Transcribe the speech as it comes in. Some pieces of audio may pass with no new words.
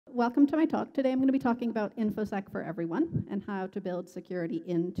welcome to my talk. Today I'm going to be talking about InfoSec for everyone and how to build security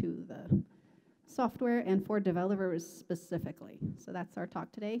into the software and for developers specifically. So that's our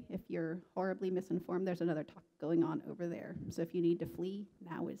talk today. If you're horribly misinformed, there's another talk going on over there. So if you need to flee,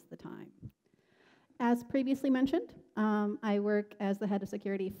 now is the time. As previously mentioned, I work as the head of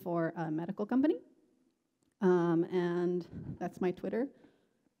security for a medical company. And that's my Twitter,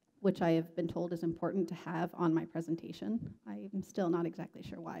 which I have been told is important to have on my presentation. I'm still not exactly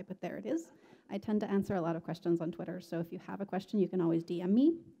sure why, but there it is. I tend to answer a lot of questions on Twitter, so if you have a question, you can always DM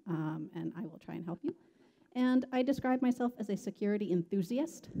me, and I will try and help you. And I describe myself as a security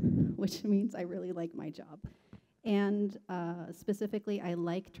enthusiast, which means I really like my job. And specifically, I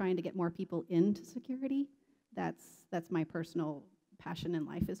like trying to get more people into security. That's my personal passion in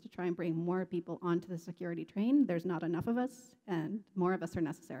life, is to try and bring more people onto the security train. There's not enough of us, and more of us are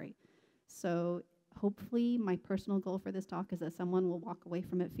necessary. So hopefully my personal goal for this talk is that someone will walk away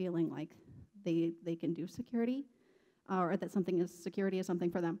from it feeling like they can do security, or that security is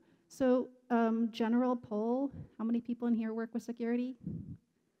something for them. So general poll, how many people in here work with security?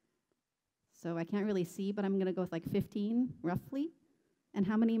 So I can't really see, but I'm going to go with like 15, roughly. And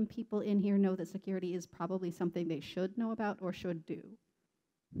how many people in here know that security is probably something they should know about or should do?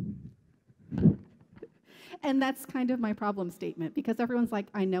 And that's kind of my problem statement, because everyone's like,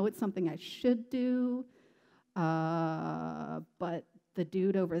 I know it's something I should do, but the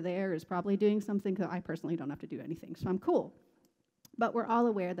dude over there is probably doing something that I personally don't have to do anything, so I'm cool. But we're all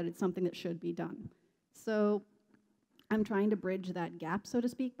aware that it's something that should be done. So I'm trying to bridge that gap, so to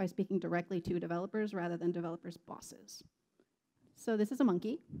speak, by speaking directly to developers rather than developers' bosses. So this is a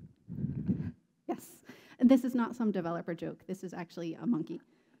monkey. Yes. And this is not some developer joke. This is actually a monkey.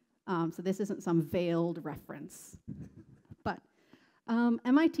 So this isn't some veiled reference. But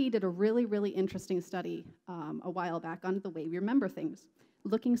MIT did a really, really interesting study a while back on the way we remember things,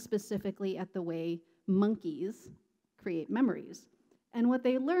 looking specifically at the way monkeys create memories. And what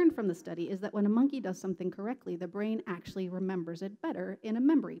they learned from the study is that when a monkey does something correctly, the brain actually remembers it better in a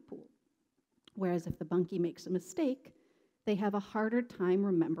memory pool. Whereas if the monkey makes a mistake, they have a harder time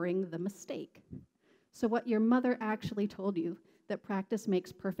remembering the mistake. So what your mother actually told you, that practice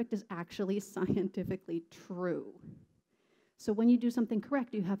makes perfect, is actually scientifically true. So when you do something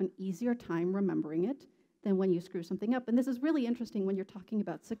correct, you have an easier time remembering it than when you screw something up. And this is really interesting when you're talking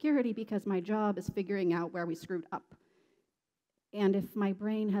about security, because my job is figuring out where we screwed up. And if my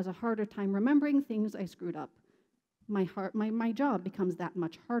brain has a harder time remembering things I screwed up, my job becomes that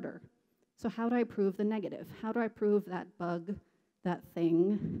much harder. So how do I prove the negative? How do I prove that bug, that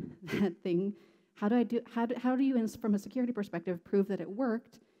thing? How do you, from a security perspective, prove that it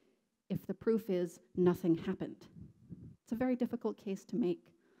worked if the proof is nothing happened? It's a very difficult case to make.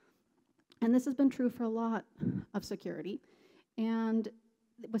 And this has been true for a lot of security. And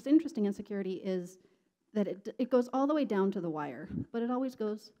what's interesting in security is that it goes all the way down to the wire, but it always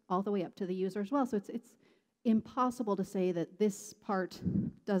goes all the way up to the user as well. So it's impossible to say that this part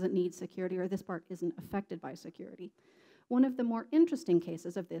doesn't need security or this part isn't affected by security. One of the more interesting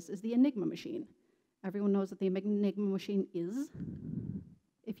cases of this is the Enigma machine. Everyone knows what the Enigma machine is.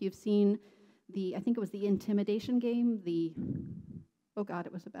 If you've seen I think it was the intimidation game, oh God,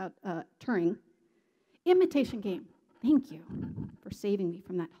 it was about Turing. Imitation game. Thank you for saving me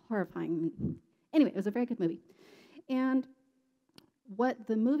from that horrifying. Anyway, it was a very good movie. And what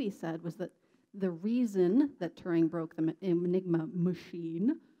the movie said was that the reason that Turing broke the Enigma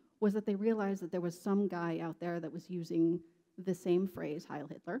machine was that they realized that there was some guy out there that was using the same phrase, Heil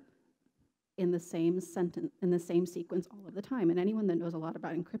Hitler, in the same sentence, in the same sequence all of the time. And anyone that knows a lot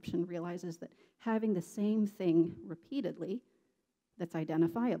about encryption realizes that having the same thing repeatedly that's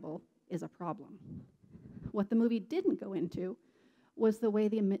identifiable is a problem. What the movie didn't go into was the way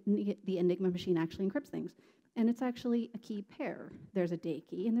the Enigma machine actually encrypts things. And it's actually a key pair. There's a day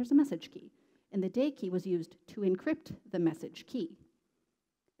key and there's a message key. And the day key was used to encrypt the message key.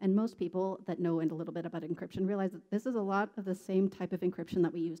 And most people that know a little bit about encryption realize that this is a lot of the same type of encryption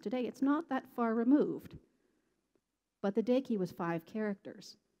that we use today. It's not that far removed. But the day key was 5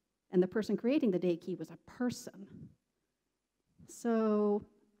 characters. And the person creating the day key was a person. So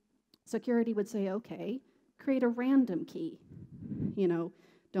security would say, okay, create a random key. You know,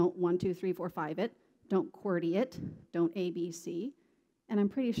 don't 1, 2, 3, 4, 5 it. Don't QWERTY it. Don't ABC. And I'm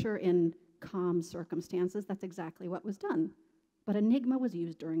pretty sure in calm circumstances, that's exactly what was done. But Enigma was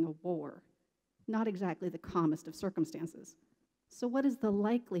used during a war, not exactly the calmest of circumstances. So what is the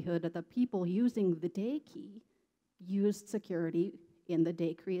likelihood that the people using the day key used security in the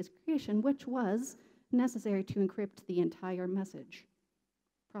day creation, which was necessary to encrypt the entire message?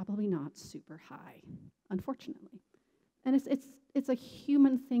 Probably not super high, unfortunately. And it's a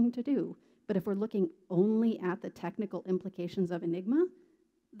human thing to do. But if we're looking only at the technical implications of Enigma,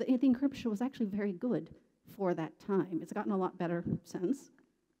 the encryption was actually very good for that time. It's gotten a lot better since.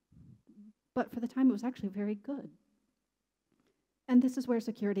 But for the time, it was actually very good. And this is where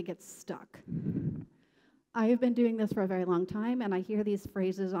security gets stuck. I have been doing this for a very long time, and I hear these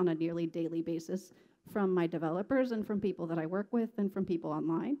phrases on a nearly daily basis from my developers and from people that I work with and from people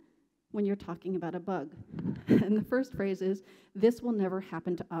online when you're talking about a bug. And the first phrase is, "This will never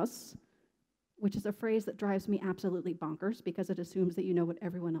happen to us," which is a phrase that drives me absolutely bonkers because it assumes that you know what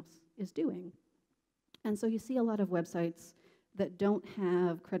everyone else is doing. And so you see a lot of websites that don't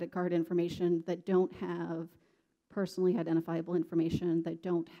have credit card information, that don't have personally identifiable information, that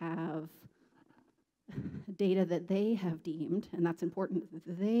don't have data that they have deemed, and that's important,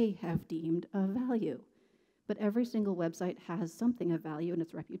 that they have deemed of value. But every single website has something of value in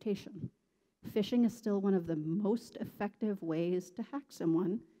its reputation. Phishing is still one of the most effective ways to hack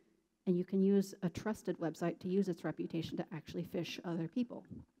someone, and you can use a trusted website to use its reputation to actually phish other people.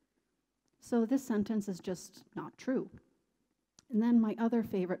 So this sentence is just not true. And then my other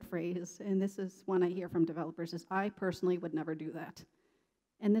favorite phrase, and this is one I hear from developers, is, "I personally would never do that."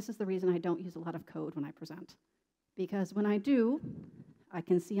 And this is the reason I don't use a lot of code when I present. Because when I do, I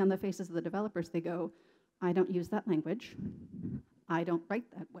can see on the faces of the developers, they go, "I don't use that language. I don't write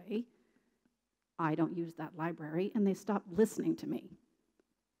that way. I don't use that library," and they stop listening to me.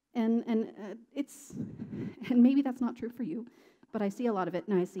 And maybe that's not true for you, but I see a lot of it,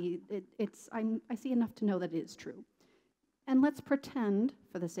 and I see enough to know that it is true. And let's pretend,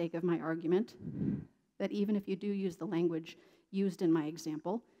 for the sake of my argument, that even if you do use the language used in my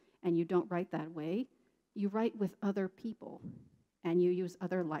example, and you don't write that way, you write with other people, and you use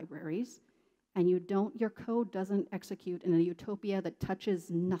other libraries, and your code doesn't execute in a utopia that touches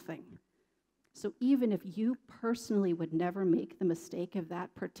nothing. So even if you personally would never make the mistake of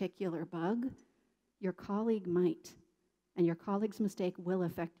that particular bug, your colleague might, and your colleague's mistake will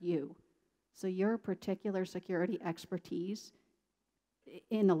affect you. So your particular security expertise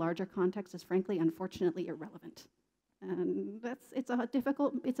in a larger context is frankly, unfortunately, irrelevant. And it's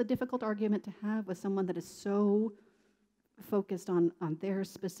a difficult argument to have with someone that is so focused on their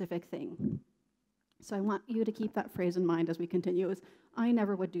specific thing. So I want you to keep that phrase in mind as we continue, is I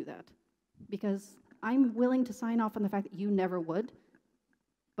never would do that. Because I'm willing to sign off on the fact that you never would,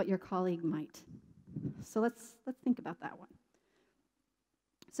 but your colleague might. So let's think about that one.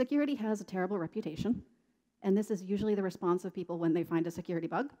 Security has a terrible reputation, and this is usually the response of people when they find a security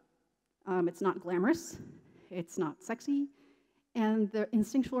bug. It's not glamorous, it's not sexy, and the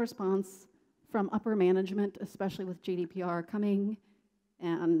instinctual response from upper management, especially with GDPR coming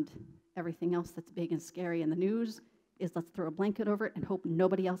and everything else that's big and scary in the news, is let's throw a blanket over it and hope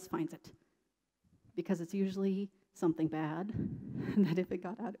nobody else finds it. Because it's usually something bad, and that if it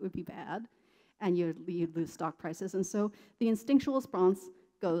got out, it would be bad, and you'd lose stock prices. And so the instinctual response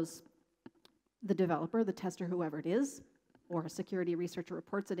goes, the developer, the tester, whoever it is, or a security researcher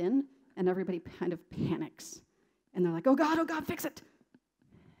reports it in, and everybody kind of panics. And they're like, oh God, fix it.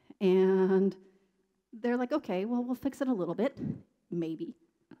 And they're like, okay, well, we'll fix it a little bit, maybe.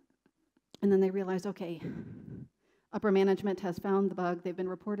 And then they realize, okay, upper management has found the bug. They've been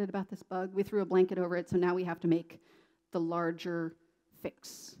reported about this bug. We threw a blanket over it, so now we have to make the larger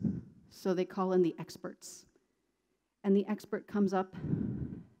fix. So they call in the experts. And the expert comes up,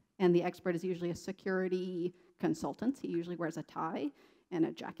 and the expert is usually a security consultant. He usually wears a tie and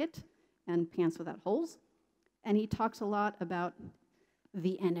a jacket and pants without holes. And he talks a lot about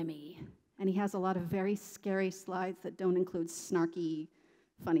the enemy. And he has a lot of very scary slides that don't include snarky,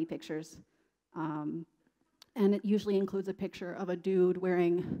 funny pictures. And it usually includes a picture of a dude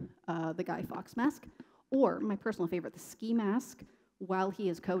wearing the Guy Fawkes mask, or my personal favorite, the ski mask, while he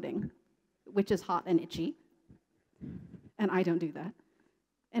is coding, which is hot and itchy. And I don't do that.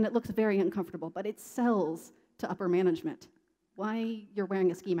 And it looks very uncomfortable, but it sells to upper management. Why you're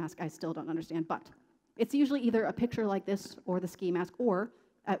wearing a ski mask, I still don't understand, but it's usually either a picture like this or the ski mask, or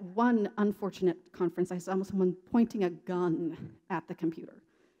at one unfortunate conference, I saw someone pointing a gun at the computer.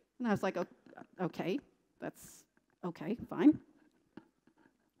 And I was like, okay. That's okay, fine.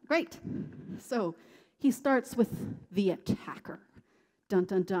 Great. So he starts with the attacker. Dun,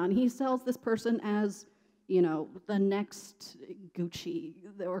 dun, dun. He sells this person as, the next Gucci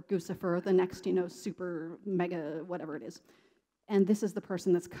or Guccifer, the next, super mega whatever it is. And this is the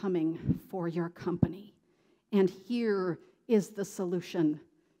person that's coming for your company. And here is the solution.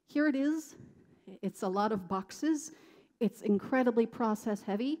 Here it is. It's a lot of boxes. It's incredibly process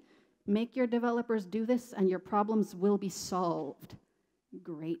heavy. Make your developers do this, and your problems will be solved.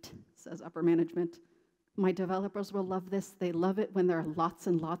 Great, says upper management. My developers will love this. They love it when there are lots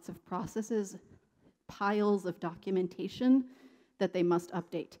and lots of processes, piles of documentation that they must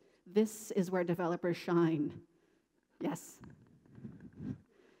update. This is where developers shine. Yes.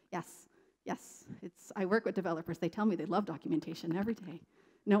 Yes. Yes. I work with developers. They tell me they love documentation every day.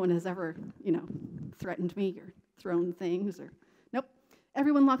 No one has ever, threatened me or thrown things or, nope.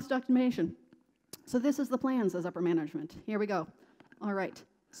 Everyone likes documentation. So this is the plan, says upper management. Here we go. All right.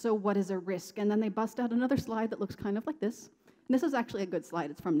 So what is a risk? And then they bust out another slide that looks kind of like this. And this is actually a good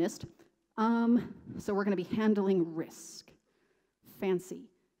slide. It's from NIST. So we're going to be handling risk. Fancy.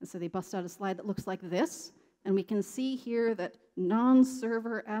 And so they bust out a slide that looks like this. And we can see here that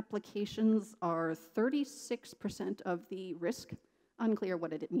non-server applications are 36% of the risk. Unclear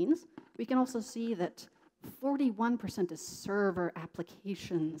what it means. We can also see that 41% is server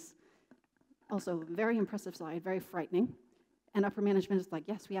applications. Also, very impressive slide, very frightening. And upper management is like,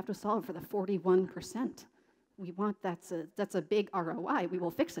 yes, we have to solve for the 41%. We want, that's a big ROI. We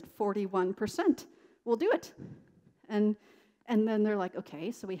will fix it, 41%. We'll do it. And then they're like,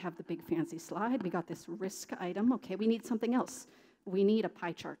 okay, so we have the big fancy slide. We got this risk item. Okay, we need something else. We need a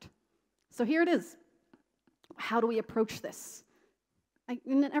pie chart. So here it is. How do we approach this?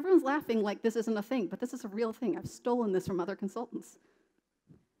 And everyone's laughing like this isn't a thing, but this is a real thing. I've stolen this from other consultants.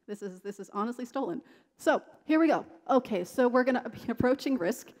 This is honestly stolen. So here we go. Okay, so we're going to be approaching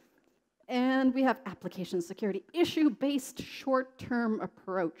risk, and we have application security, issue-based short-term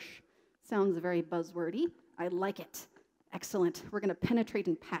approach. Sounds very buzzwordy. I like it. Excellent. We're going to penetrate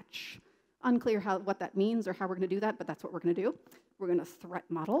and patch. Unclear what that means or how we're going to do that, but that's what we're going to do. We're going to threat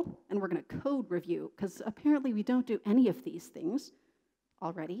model, and we're going to code review, because apparently we don't do any of these things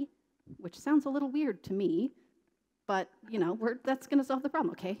already, which sounds a little weird to me. But, that's going to solve the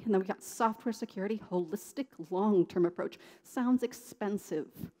problem, okay? And then we got software security, holistic, long-term approach. Sounds expensive.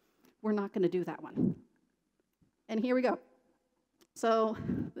 We're not going to do that one. And here we go. So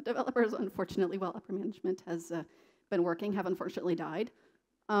the developers, unfortunately, while upper management has been working, have unfortunately died.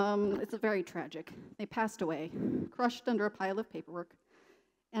 It's very tragic. They passed away, crushed under a pile of paperwork,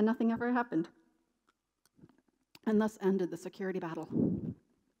 and nothing ever happened. And thus ended the security battle.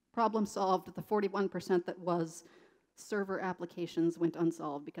 Problem solved. The 41% that was server applications went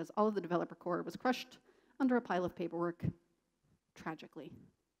unsolved because all of the developer core was crushed under a pile of paperwork, tragically.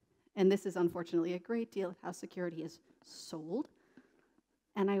 And this is unfortunately a great deal of how security is sold.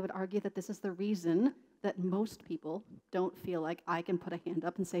 And I would argue that this is the reason that most people don't feel like I can put a hand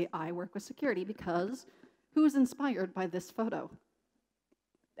up and say, I work with security, because who's inspired by this photo?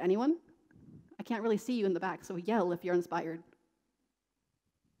 Anyone? I can't really see you in the back, so yell if you're inspired.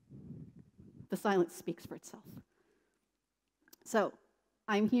 The silence speaks for itself. So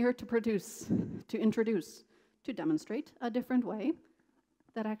I'm here to introduce, to demonstrate a different way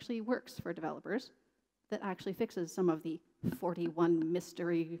that actually works for developers, that actually fixes some of the 41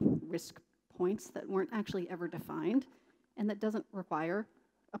 mystery risk points that weren't actually ever defined, and that doesn't require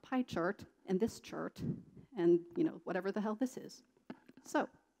a pie chart and this chart and whatever the hell this is. So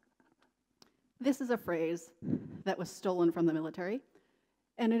this is a phrase that was stolen from the military.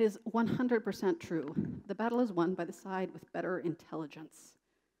 And it is 100% true. The battle is won by the side with better intelligence,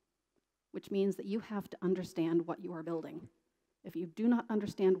 which means that you have to understand what you are building. If you do not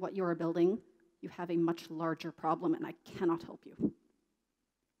understand what you are building, you have a much larger problem, and I cannot help you.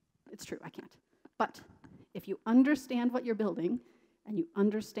 It's true, I can't. But if you understand what you're building, and you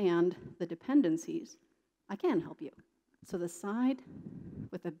understand the dependencies, I can help you. So the side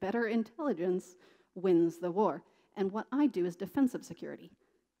with the better intelligence wins the war. And what I do is defensive security.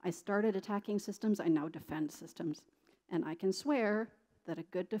 I started attacking systems, I now defend systems. And I can swear that a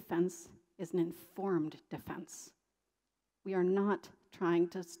good defense is an informed defense. We are not trying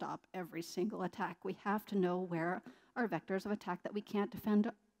to stop every single attack. We have to know where our vectors of attack that we can't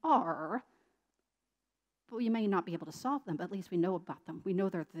defend are. But we may not be able to solve them, but at least we know about them. We know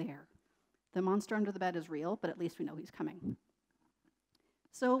they're there. The monster under the bed is real, but at least we know he's coming.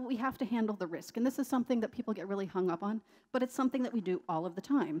 So we have to handle the risk. And this is something that people get really hung up on, but it's something that we do all of the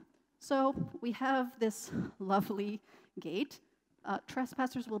time. So we have this lovely gate.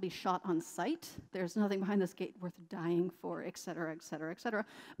 Trespassers will be shot on sight. There's nothing behind this gate worth dying for, et cetera, et cetera, et cetera.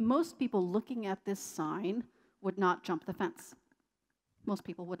 Most people looking at this sign would not jump the fence. Most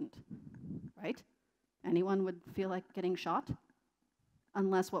people wouldn't, right? Anyone would feel like getting shot?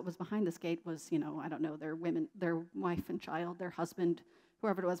 Unless what was behind this gate was, I don't know, their wife and child, their husband,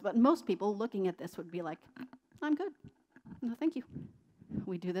 whoever it was. But most people looking at this would be like, I'm good. No, thank you.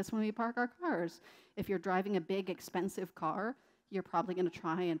 We do this when we park our cars. If you're driving a big, expensive car, you're probably going to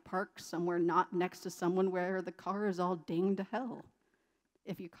try and park somewhere not next to someone where the car is all dinged to hell.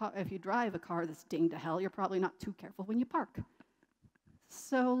 if you drive a car that's dinged to hell, you're probably not too careful when you park.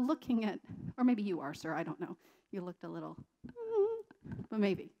 So looking at, or maybe you are, sir, I don't know. You looked a little, but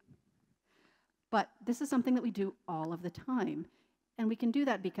maybe. But this is something that we do all of the time. And we can do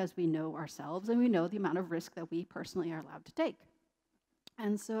that because we know ourselves and we know the amount of risk that we personally are allowed to take.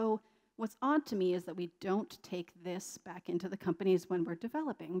 And so what's odd to me is that we don't take this back into the companies when we're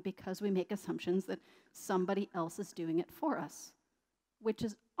developing because we make assumptions that somebody else is doing it for us, which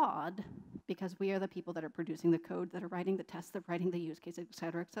is odd because we are the people that are producing the code, that are writing the tests, that are writing the use case, et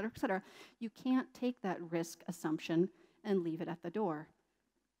cetera, et cetera, et cetera. You can't take that risk assumption and leave it at the door.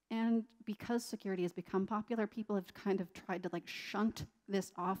 And because security has become popular, people have kind of tried to like shunt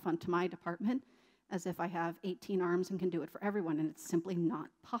this off onto my department as if I have 18 arms and can do it for everyone, and it's simply not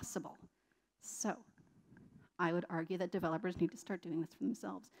possible. So I would argue that developers need to start doing this for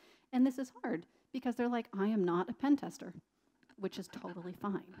themselves. And this is hard because they're like, I am not a pen tester, which is totally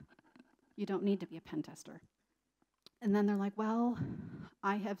fine. You don't need to be a pen tester. And then they're like, well,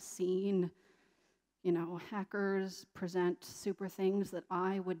 I have seen hackers present super things that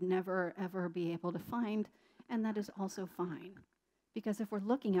I would never, ever be able to find, and that is also fine. Because if we're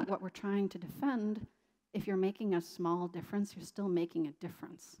looking at what we're trying to defend, if you're making a small difference, you're still making a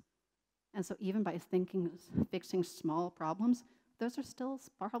difference. And so even by fixing small problems, those are still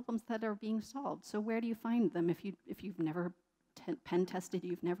problems that are being solved. So where do you find them? If you've never pen tested,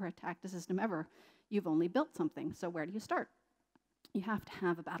 you've never attacked a system ever, you've only built something. So where do you start? You have to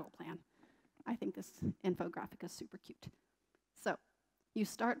have a battle plan. I think this infographic is super cute. So you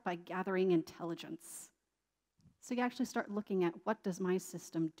start by gathering intelligence. So you actually start looking at, what does my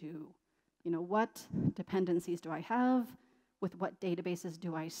system do? What dependencies do I have? With what databases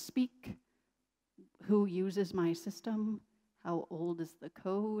do I speak? Who uses my system? How old is the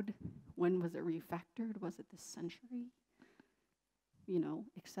code? When was it refactored? Was it this century?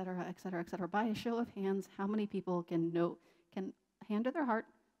 Et cetera, et cetera, et cetera. By a show of hands, how many people can hand to their heart,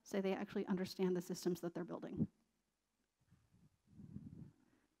 say they actually understand the systems that they're building?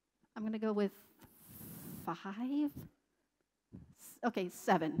 I'm going to go with 5. Okay,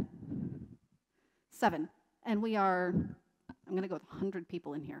 7. 7. And we are, I'm going to go with 100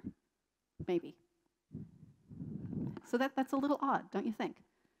 people in here, maybe. So that's a little odd, don't you think?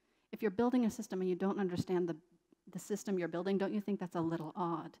 If you're building a system and you don't understand the system you're building, don't you think that's a little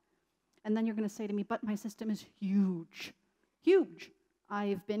odd? And then you're going to say to me, but my system is huge. Huge.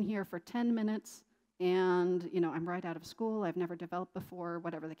 I've been here for 10 minutes, and I'm right out of school. I've never developed before,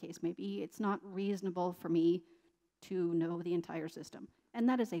 whatever the case may be. It's not reasonable for me to know the entire system. And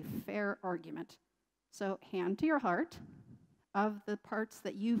that is a fair argument. So hand to your heart, of the parts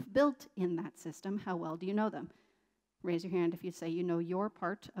that you've built in that system, how well do you know them? Raise your hand if you say you know your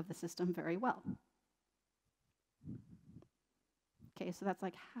part of the system very well. Okay, so that's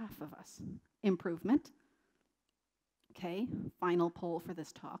like half of us. Improvement. Okay, final poll for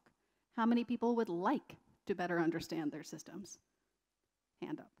this talk. How many people would like to better understand their systems?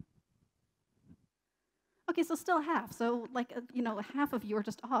 Hand up. Okay, so still half. So half of you are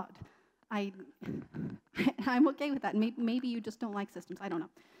just odd. I'm okay with that. Maybe you just don't like systems. I don't know.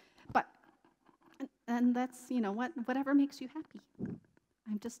 But, and that's, whatever makes you happy.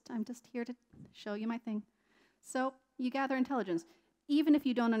 I'm just here to show you my thing. So you gather intelligence. Even if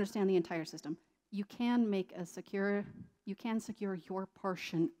you don't understand the entire system, you can secure your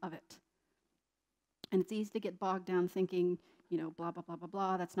portion of it. And it's easy to get bogged down thinking, blah, blah, blah, blah,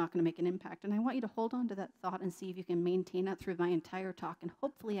 blah, that's not going to make an impact. And I want you to hold on to that thought and see if you can maintain that through my entire talk, and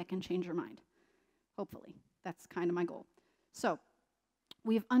hopefully I can change your mind. Hopefully. That's kind of my goal. So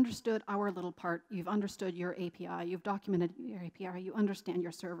we've understood our little part. You've understood your API. You've documented your API. You understand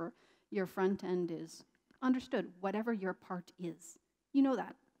your server. Your front end is understood, whatever your part is. You know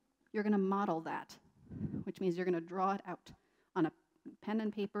that. You're going to model that, which means you're going to draw it out on a pen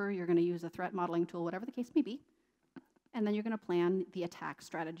and paper. You're going to use a threat modeling tool, whatever the case may be. And then you're going to plan the attack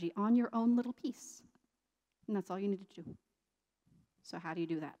strategy on your own little piece. And that's all you need to do. So how do you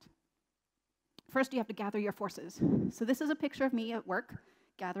do that? First, you have to gather your forces. So this is a picture of me at work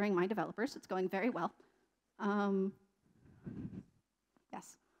gathering my developers. It's going very well.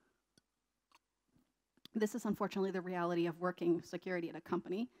 Yes. This is unfortunately the reality of working security at a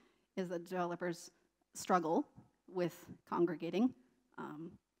company, is that developers struggle with congregating.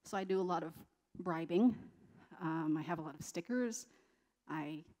 So I do a lot of bribing. I have a lot of stickers.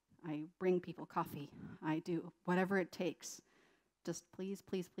 I bring people coffee. I do whatever it takes. Just please,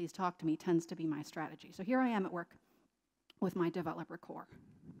 please, please talk to me tends to be my strategy. So here I am at work with my developer core.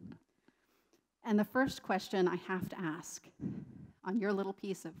 And the first question I have to ask on your little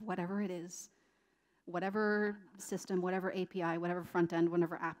piece of whatever it is, whatever system, whatever API, whatever front end,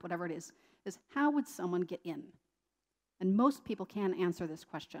 whatever app, whatever it is how would someone get in? And most people can answer this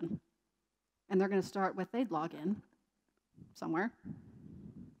question. And they're going to start with they'd log in somewhere,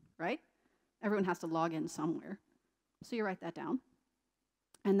 right? Everyone has to log in somewhere. So you write that down.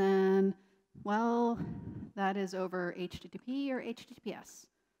 And then, well, that is over HTTP or HTTPS.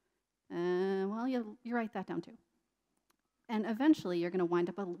 Well, you write that down too. And eventually, you're going to wind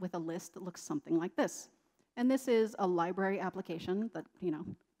up with a list that looks something like this. And this is a library application that,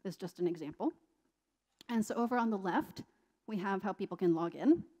 is just an example. And so over on the left, we have how people can log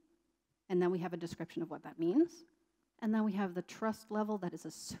in. And then we have a description of what that means. And then we have the trust level that is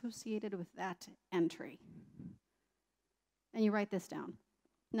associated with that entry. And you write this down.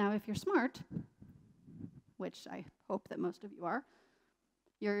 Now, if you're smart, which I hope that most of you are,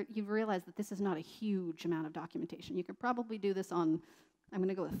 you've realized that this is not a huge amount of documentation. You could probably do this on, I'm going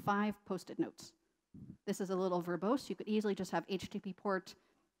to go with 5 post-it notes. This is a little verbose. You could easily just have HTTP port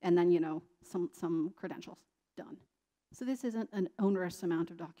and then, some credentials. Done. So this isn't an onerous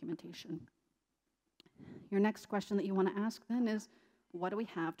amount of documentation. Your next question that you want to ask then is, what do we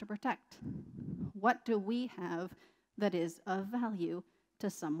have to protect? What do we have that is of value to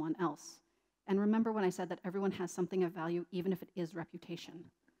someone else? And remember when I said that everyone has something of value, even if it is reputation.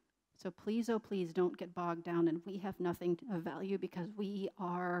 So please, oh please, don't get bogged down in we have nothing of value because we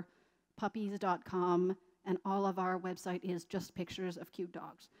are puppies.com and all of our website is just pictures of cute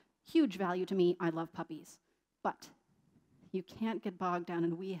dogs. Huge value to me, I love puppies. But you can't get bogged down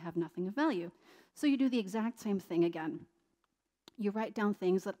in we have nothing of value. So you do the exact same thing again. You write down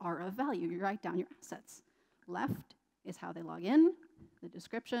things that are of value. You write down your assets. Left is how they log in, the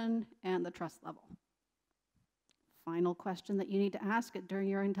description, and the trust level. Final question that you need to ask during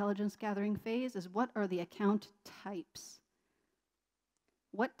your intelligence gathering phase is, what are the account types?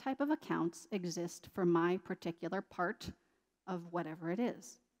 What type of accounts exist for my particular part of whatever it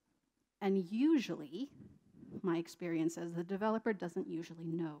is? And usually, my experience says the developer doesn't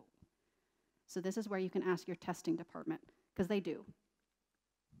usually know. So this is where you can ask your testing department, because they do.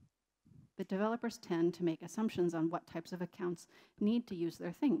 But developers tend to make assumptions on what types of accounts need to use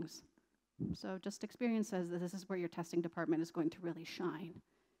their things. So just experience says that this is where your testing department is going to really shine.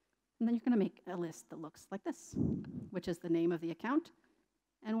 And then you're going to make a list that looks like this, which is the name of the account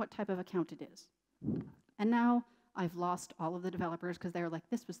and what type of account it is. And now I've lost all of the developers because they're like,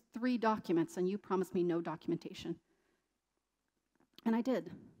 this was 3 documents and you promised me no documentation. And I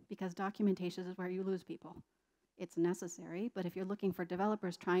did, because documentation is where you lose people. It's necessary, but if you're looking for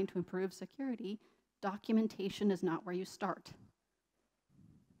developers trying to improve security, documentation is not where you start.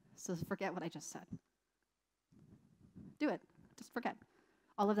 So forget what I just said. Do it. Just forget.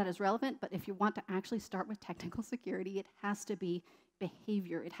 All of that is relevant, but if you want to actually start with technical security, it has to be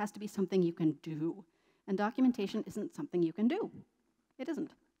behavior. It has to be something you can do. And documentation isn't something you can do. It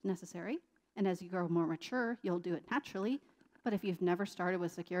isn't necessary. And as you grow more mature, you'll do it naturally. But if you've never started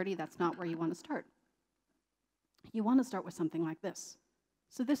with security, that's not where you want to start. You want to start with something like this.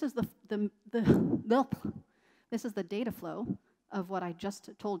 So this is this is the data flow of what I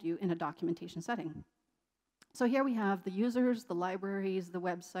just told you in a documentation setting. So here we have the users, the libraries, the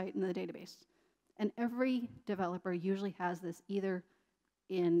website, and the database. And every developer usually has this either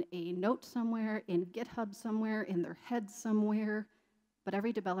in a note somewhere, in GitHub somewhere, in their head somewhere, but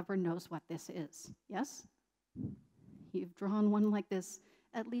every developer knows what this is, yes? You've drawn one like this,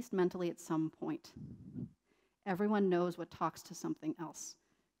 at least mentally at some point. Everyone knows what talks to something else.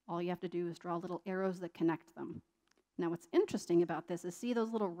 All you have to do is draw little arrows that connect them. Now what's interesting about this is, see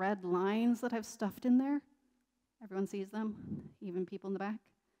those little red lines that I've stuffed in there? Everyone sees them, even people in the back?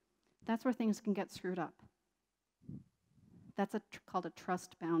 That's where things can get screwed up. That's called a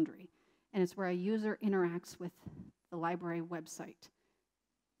trust boundary, and it's where a user interacts with the library website.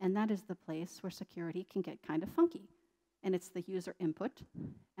 And that is the place where security can get kind of funky. And it's the user input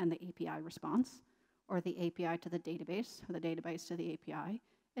and the API response, or the API to the database, or the database to the API,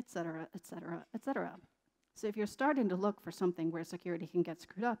 et cetera, et cetera, et cetera. So if you're starting to look for something where security can get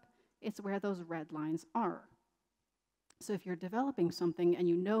screwed up, it's where those red lines are. So if you're developing something and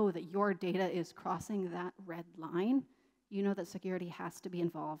you know that your data is crossing that red line, you know that security has to be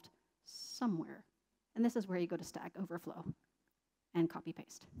involved somewhere. And this is where you go to Stack Overflow and copy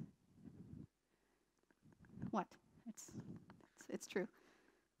paste. What? It's true.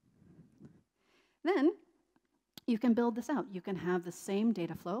 Then you can build this out. You can have the same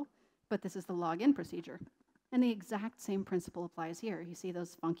data flow, but this is the login procedure. And the exact same principle applies here. You see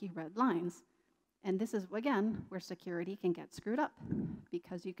those funky red lines. And this is, again, where security can get screwed up,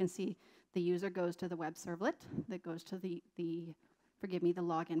 because you can see the user goes to the web servlet that goes to the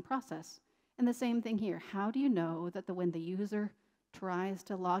login process. And the same thing here. How do you know that when the user tries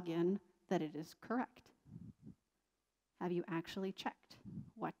to log in, that it is correct? Have you actually checked?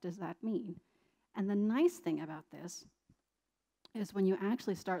 What does that mean? And the nice thing about this is when you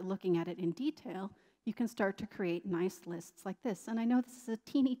actually start looking at it in detail, you can start to create nice lists like this. And I know this is a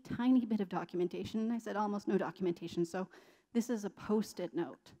teeny tiny bit of documentation, and I said almost no documentation, so this is a Post-it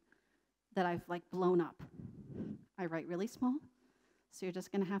note that I've like blown up. I write really small, so you're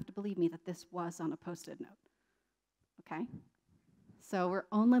just gonna have to believe me that this was on a Post-it note, okay? So we're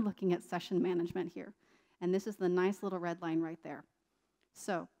only looking at session management here, and this is the nice little red line right there.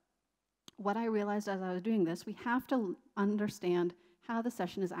 So what I realized as I was doing this, we have to understand how the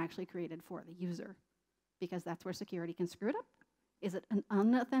session is actually created for the user, because that's where security can screw it up. Is it an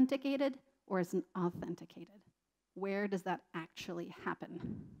unauthenticated or is it authenticated? Where does that actually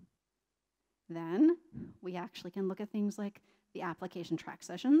happen? Then we actually can look at things like the application track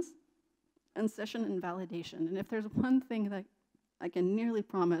sessions and session invalidation. And if there's one thing that I can nearly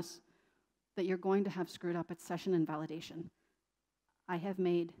promise that you're going to have screwed up, it's session invalidation. I have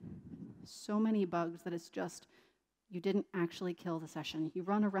made so many bugs that it's just, you didn't actually kill the session. You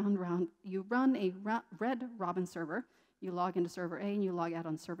run you run a red Robin server, you log into server A and you log out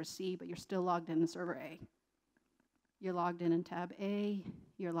on server C, but you're still logged in server A. You're logged in tab A,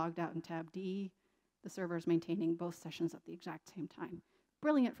 you're logged out in tab D. The server is maintaining both sessions at the exact same time.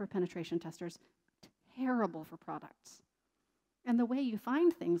 Brilliant for penetration testers, terrible for products. And the way you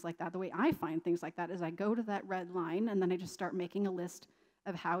find things like that, the way I find things like that, is I go to that red line and then I just start making a list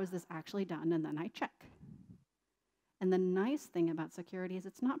of how is this actually done, and then I check. And the nice thing about security is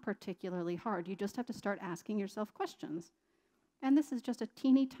it's not particularly hard. You just have to start asking yourself questions. And this is just a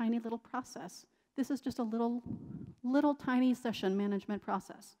teeny tiny little process. This is just a little tiny session management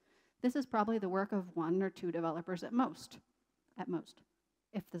process. This is probably the work of 1 or 2 developers at most,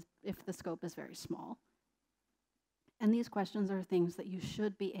 if the scope is very small. And these questions are things that you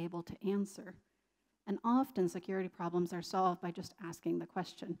should be able to answer. And often security problems are solved by just asking the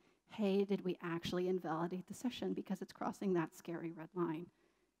question, hey, did we actually invalidate the session because it's crossing that scary red line?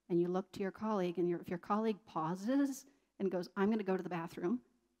 And you look to your colleague, and if your colleague pauses and goes, I'm going to go to the bathroom,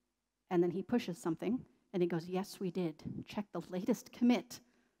 and then he pushes something, and he goes, yes, we did, check the latest commit,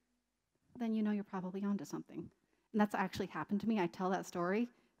 then you know you're probably onto something. And that's actually happened to me. I tell that story.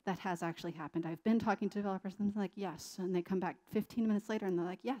 That has actually happened. I've been talking to developers, and they're like, yes, and they come back 15 minutes later, and they're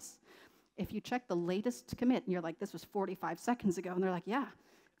like, yes. If you check the latest commit, and you're like, this was 45 seconds ago, and they're like, yeah,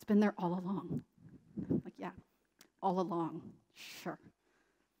 it's been there all along. Like, yeah, all along, sure.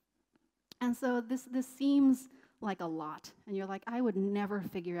 And so this seems like a lot, and you're like, I would never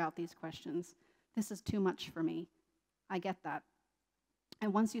figure out these questions. This is too much for me. I get that.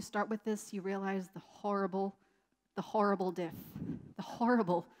 And once you start with this, you realize the horrible diff, the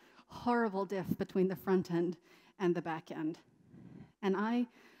horrible diff between the front end and the back end. And I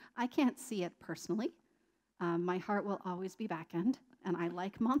can't see it personally. My heart will always be back end, and I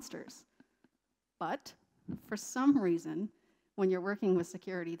like monsters. But for some reason, when you're working with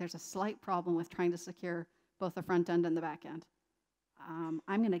security, there's a slight problem with trying to secure both the front end and the back end. I'm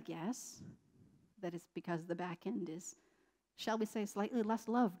going to guess that it's because the back end is, shall we say, slightly less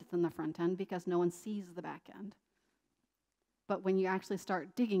loved than the front end because no one sees the back end. But when you actually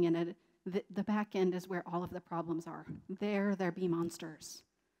start digging in it, the back end is where all of the problems are. There be monsters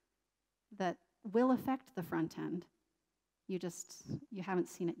that will affect the front end. You haven't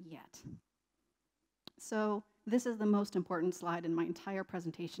seen it yet. So this is the most important slide in my entire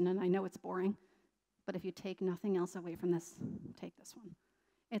presentation, and I know it's boring, but if you take nothing else away from this, take this one.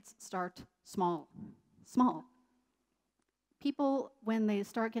 It's start small. Small. People, when they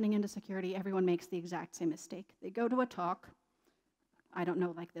start getting into security, everyone makes the exact same mistake. They go to a talk, I don't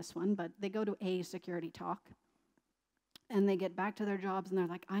know like this one, but they go to a security talk, and they get back to their jobs, and they're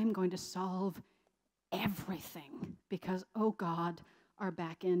like, I'm going to solve everything because, oh God, our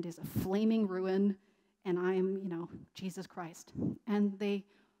back end is a flaming ruin, and I'm, Jesus Christ. And they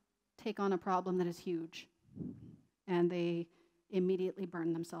take on a problem that is huge, and they immediately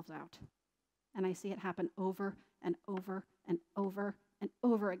burn themselves out. And I see it happen over and over and over and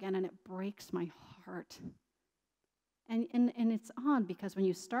over again, and it breaks my heart. And it's odd because when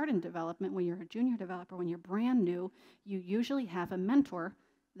you start in development, when you're a junior developer, when you're brand new, you usually have a mentor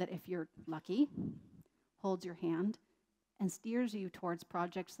that, if you're lucky, holds your hand and steers you towards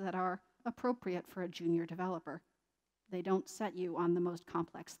projects that are appropriate for a junior developer. They don't set you on the most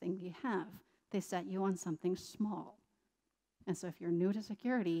complex thing you have. They set you on something small. And so if you're new to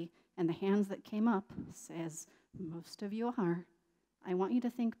security and the hands that came up says, most of you are, I want you to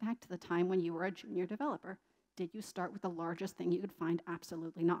think back to the time when you were a junior developer. Did you start with the largest thing you could find?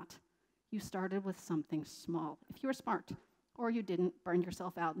 Absolutely not. You started with something small, if you were smart, or you didn't burn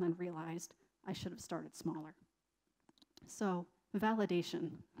yourself out and then realized, I should have started smaller. So,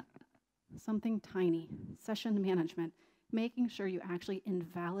 validation, something tiny, session management, making sure you actually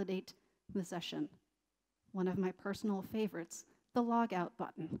invalidate the session. One of my personal favorites, the logout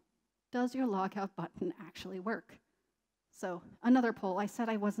button. Does your logout button actually work? So, another poll. I said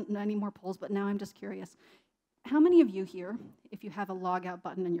I wasn't any more polls, but now I'm just curious. How many of you here, if you have a logout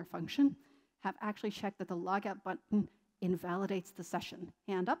button in your function, have actually checked that the logout button invalidates the session?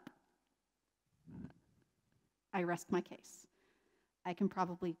 Hand up. I rest my case. I can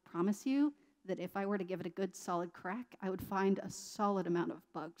probably promise you that if I were to give it a good solid crack, I would find a solid amount of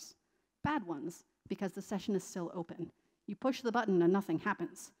bugs. Bad ones, because the session is still open. You push the button and nothing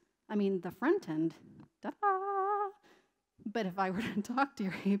happens. I mean, the front end, ta-da! But if I were to talk to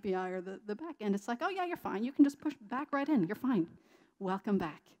your API or the back end, it's like, oh yeah, you're fine. You can just push back right in. You're fine. Welcome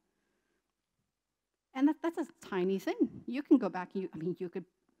back. And that's a tiny thing. You can go back. You could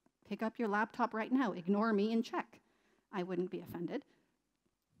pick up your laptop right now, ignore me, and check. I wouldn't be offended.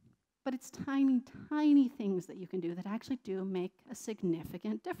 But it's tiny, tiny things that you can do that actually do make a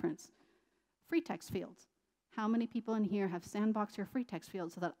significant difference. Free text fields. How many people in here have sandboxed your free text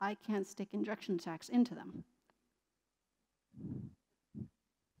fields so that I can't stick injection tags into them?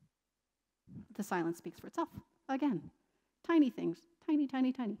 The silence speaks for itself. Again, tiny things, tiny,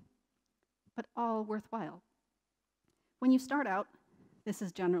 tiny, tiny, but all worthwhile. When you start out, this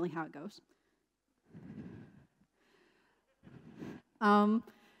is generally how it goes.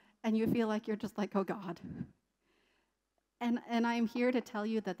 And you feel like you're just like, oh God. And I'm here to tell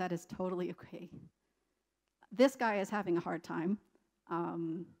you that that is totally okay. This guy is having a hard time.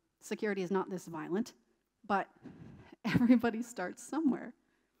 Security is not this violent, but everybody starts somewhere.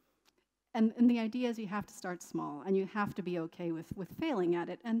 And the idea is you have to start small, and you have to be okay with failing at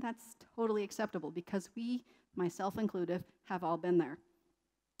it, and that's totally acceptable because we, myself included, have all been there.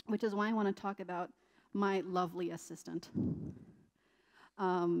 Which is why I want to talk about my lovely assistant.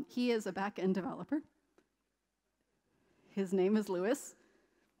 He is a back-end developer. His name is Lewis.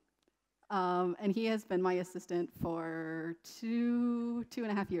 And he has been my assistant for two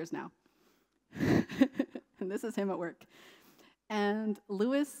and a half years now. And this is him at work. And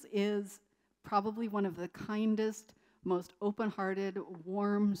Lewis is probably one of the kindest, most open-hearted,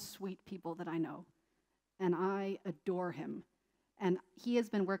 warm, sweet people that I know. And I adore him. And he has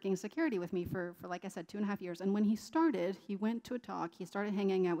been working security with me for, like I said, 2.5 years. And when he started, he went to a talk, he started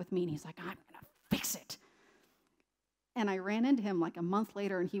hanging out with me, and he's like, I'm gonna fix it. And I ran into him like a month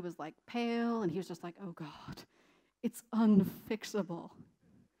later, and he was like pale, and he was just like, oh God, it's unfixable.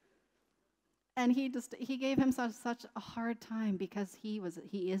 And he gave himself such a hard time because he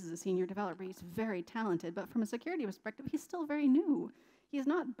is a senior developer. He's very talented, but from a security perspective, he's still very new. He's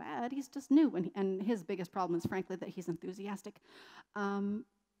not bad, he's just new, and his biggest problem is frankly that he's enthusiastic.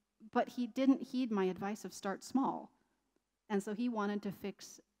 But he didn't heed my advice of start small. And so he wanted to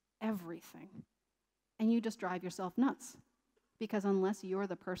fix everything. And you just drive yourself nuts. Because unless you're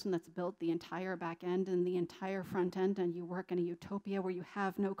the person that's built the entire back end and the entire front end, and you work in a utopia where you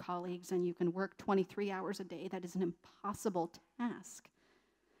have no colleagues and you can work 23 hours a day, that is an impossible task.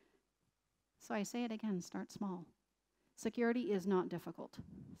 So I say it again, start small. Security is not difficult.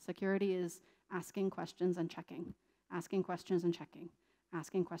 Security is asking questions and checking, asking questions and checking,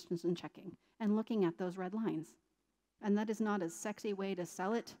 asking questions and checking, and looking at those red lines. And that is not a sexy way to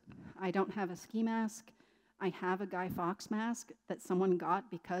sell it. I don't have a ski mask. I have a Guy Fawkes mask that someone got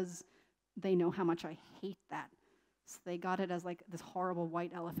because they know how much I hate that. So they got it as like this horrible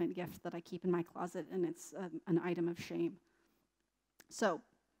white elephant gift that I keep in my closet, and it's an item of shame. So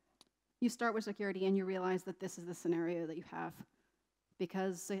you start with security and you realize that this is the scenario that you have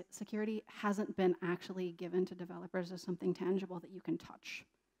because security hasn't been actually given to developers as something tangible that you can touch.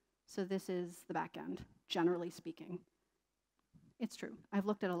 So this is the back end, generally speaking. It's true. I've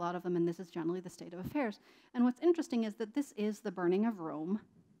looked at a lot of them, and this is generally the state of affairs. And what's interesting is that this is the burning of Rome.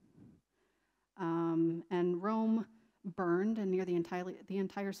 And Rome burned, and near the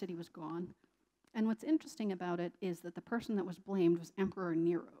entire city was gone. And what's interesting about it is that the person that was blamed was Emperor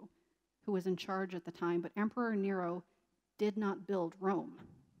Nero, who was in charge at the time. But Emperor Nero did not build Rome.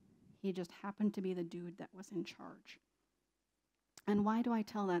 He just happened to be the dude that was in charge. And why do I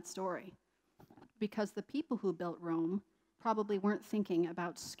tell that story? Because the people who built Rome probably weren't thinking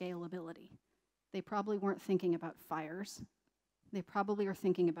about scalability. They probably weren't thinking about fires. They probably are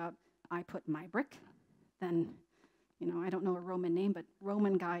thinking about, I put my brick, then, I don't know a Roman name, but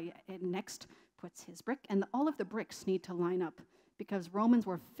Roman guy next puts his brick, and all of the bricks need to line up because Romans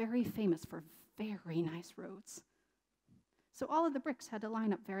were very famous for very nice roads. So all of the bricks had to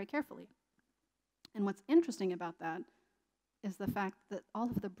line up very carefully. And what's interesting about that is the fact that all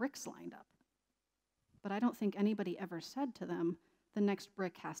of the bricks lined up. But I don't think anybody ever said to them, the next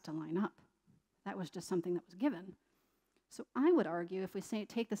brick has to line up. That was just something that was given. So I would argue if we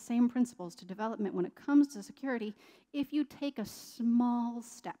take the same principles to development when it comes to security, if you take a small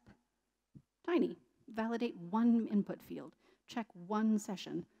step, tiny, validate one input field, check one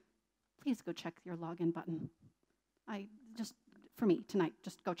session, please go check your login button. For me, tonight,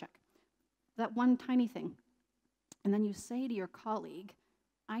 just go check. That one tiny thing. And then you say to your colleague,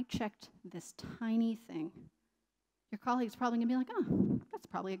 I checked this tiny thing. Your colleague's probably gonna be like, oh, that's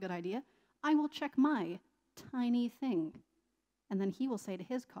probably a good idea. I will check my tiny thing. And then he will say to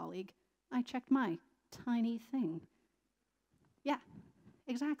his colleague, I checked my tiny thing. Yeah,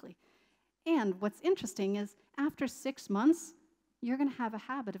 exactly. And what's interesting is after 6 months, you're gonna have a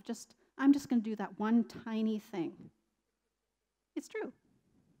habit of I'm just gonna do that one tiny thing. It's true.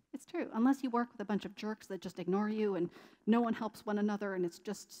 It's true. Unless you work with a bunch of jerks that just ignore you and no one helps one another and it's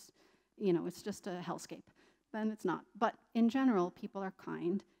just a hellscape. Then it's not. But in general, people are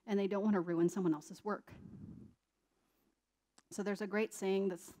kind and they don't want to ruin someone else's work. So there's a great saying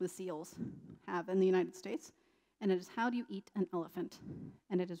that the SEALs have in the United States, and it is, how do you eat an elephant?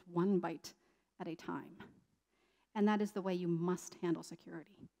 And it is one bite at a time. And that is the way you must handle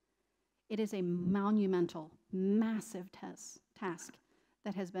security. It is a monumental, massive task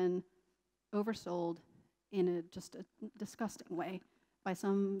that has been oversold in just a disgusting way by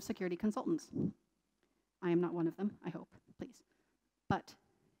some security consultants. I am not one of them, I hope, please. But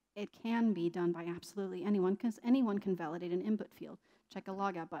it can be done by absolutely anyone, because anyone can validate an input field, check a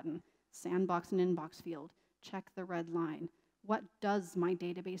logout button, sandbox an inbox field, check the red line. What does my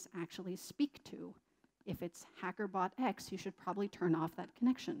database actually speak to? If it's HackerBot X, you should probably turn off that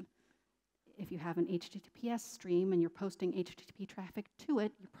connection. If you have an HTTPS stream and you're posting HTTP traffic to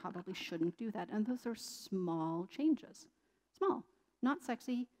it, you probably shouldn't do that. And those are small changes. Small, not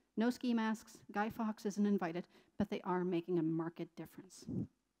sexy, no ski masks, Guy Fawkes isn't invited, but they are making a marked difference.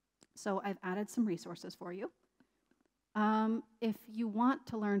 So I've added some resources for you. If you want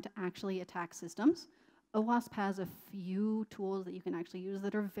to learn to actually attack systems, OWASP has a few tools that you can actually use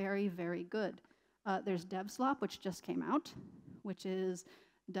that are very, very good. There's DevSlop, which just came out, which is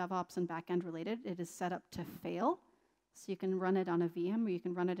DevOps and backend related. It is set up to fail. So you can run it on a VM or you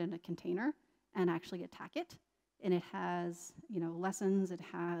can run it in a container and actually attack it. And it has, lessons, it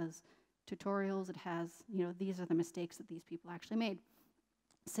has tutorials, it has, these are the mistakes that these people actually made.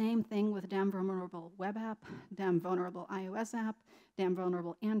 Same thing with damn vulnerable web app, damn vulnerable iOS app, damn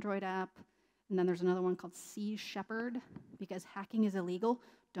vulnerable Android app. And then there's another one called Sea Shepherd, because hacking is illegal.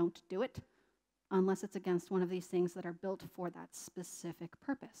 Don't do it unless it's against one of these things that are built for that specific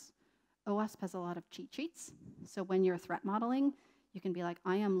purpose. OWASP has a lot of cheat sheets. So when you're threat modeling, you can be like,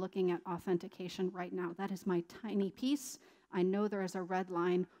 I am looking at authentication right now. That is my tiny piece. I know there is a red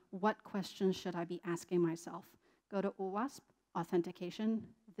line. What questions should I be asking myself? Go to OWASP, authentication.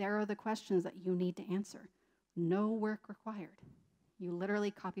 There are the questions that you need to answer. No work required. You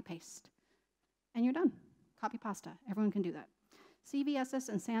literally copy paste. And you're done. Copy pasta. Everyone can do that. CVSS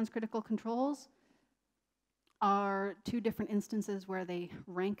and SANS critical controls are two different instances where they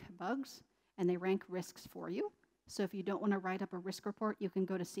rank bugs and they rank risks for you. So if you don't want to write up a risk report, you can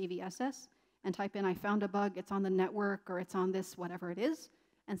go to CVSS and type in, I found a bug, it's on the network, or it's on this, whatever it is,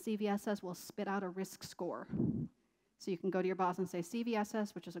 and CVSS will spit out a risk score. So you can go to your boss and say,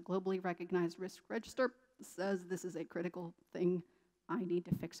 CVSS, which is a globally recognized risk register, says this is a critical thing, I need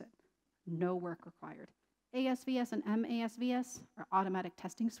to fix it. No work required. ASVS and MASVS are automatic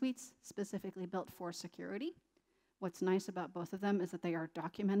testing suites specifically built for security. What's nice about both of them is that they are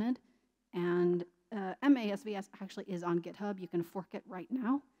documented, and MASVS actually is on GitHub. You can fork it right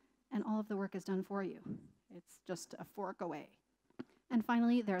now, and all of the work is done for you. It's just a fork away. And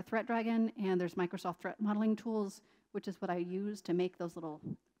finally, there are Threat Dragon, and there's Microsoft Threat Modeling Tools, which is what I use to make those little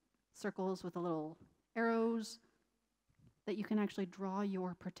circles with the little arrows that you can actually draw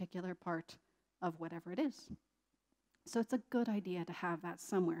your particular part of whatever it is. So it's a good idea to have that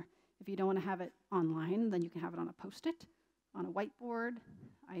somewhere. If you don't want to have it online, then you can have it on a Post-it, on a whiteboard.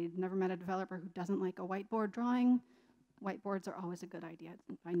 I've never met a developer who doesn't like a whiteboard drawing. Whiteboards are always a good idea.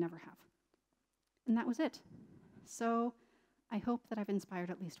 I never have. And that was it. So I hope that I've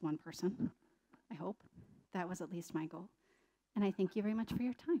inspired at least one person. I hope. That was at least my goal. And I thank you very much for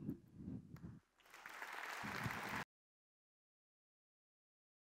your time.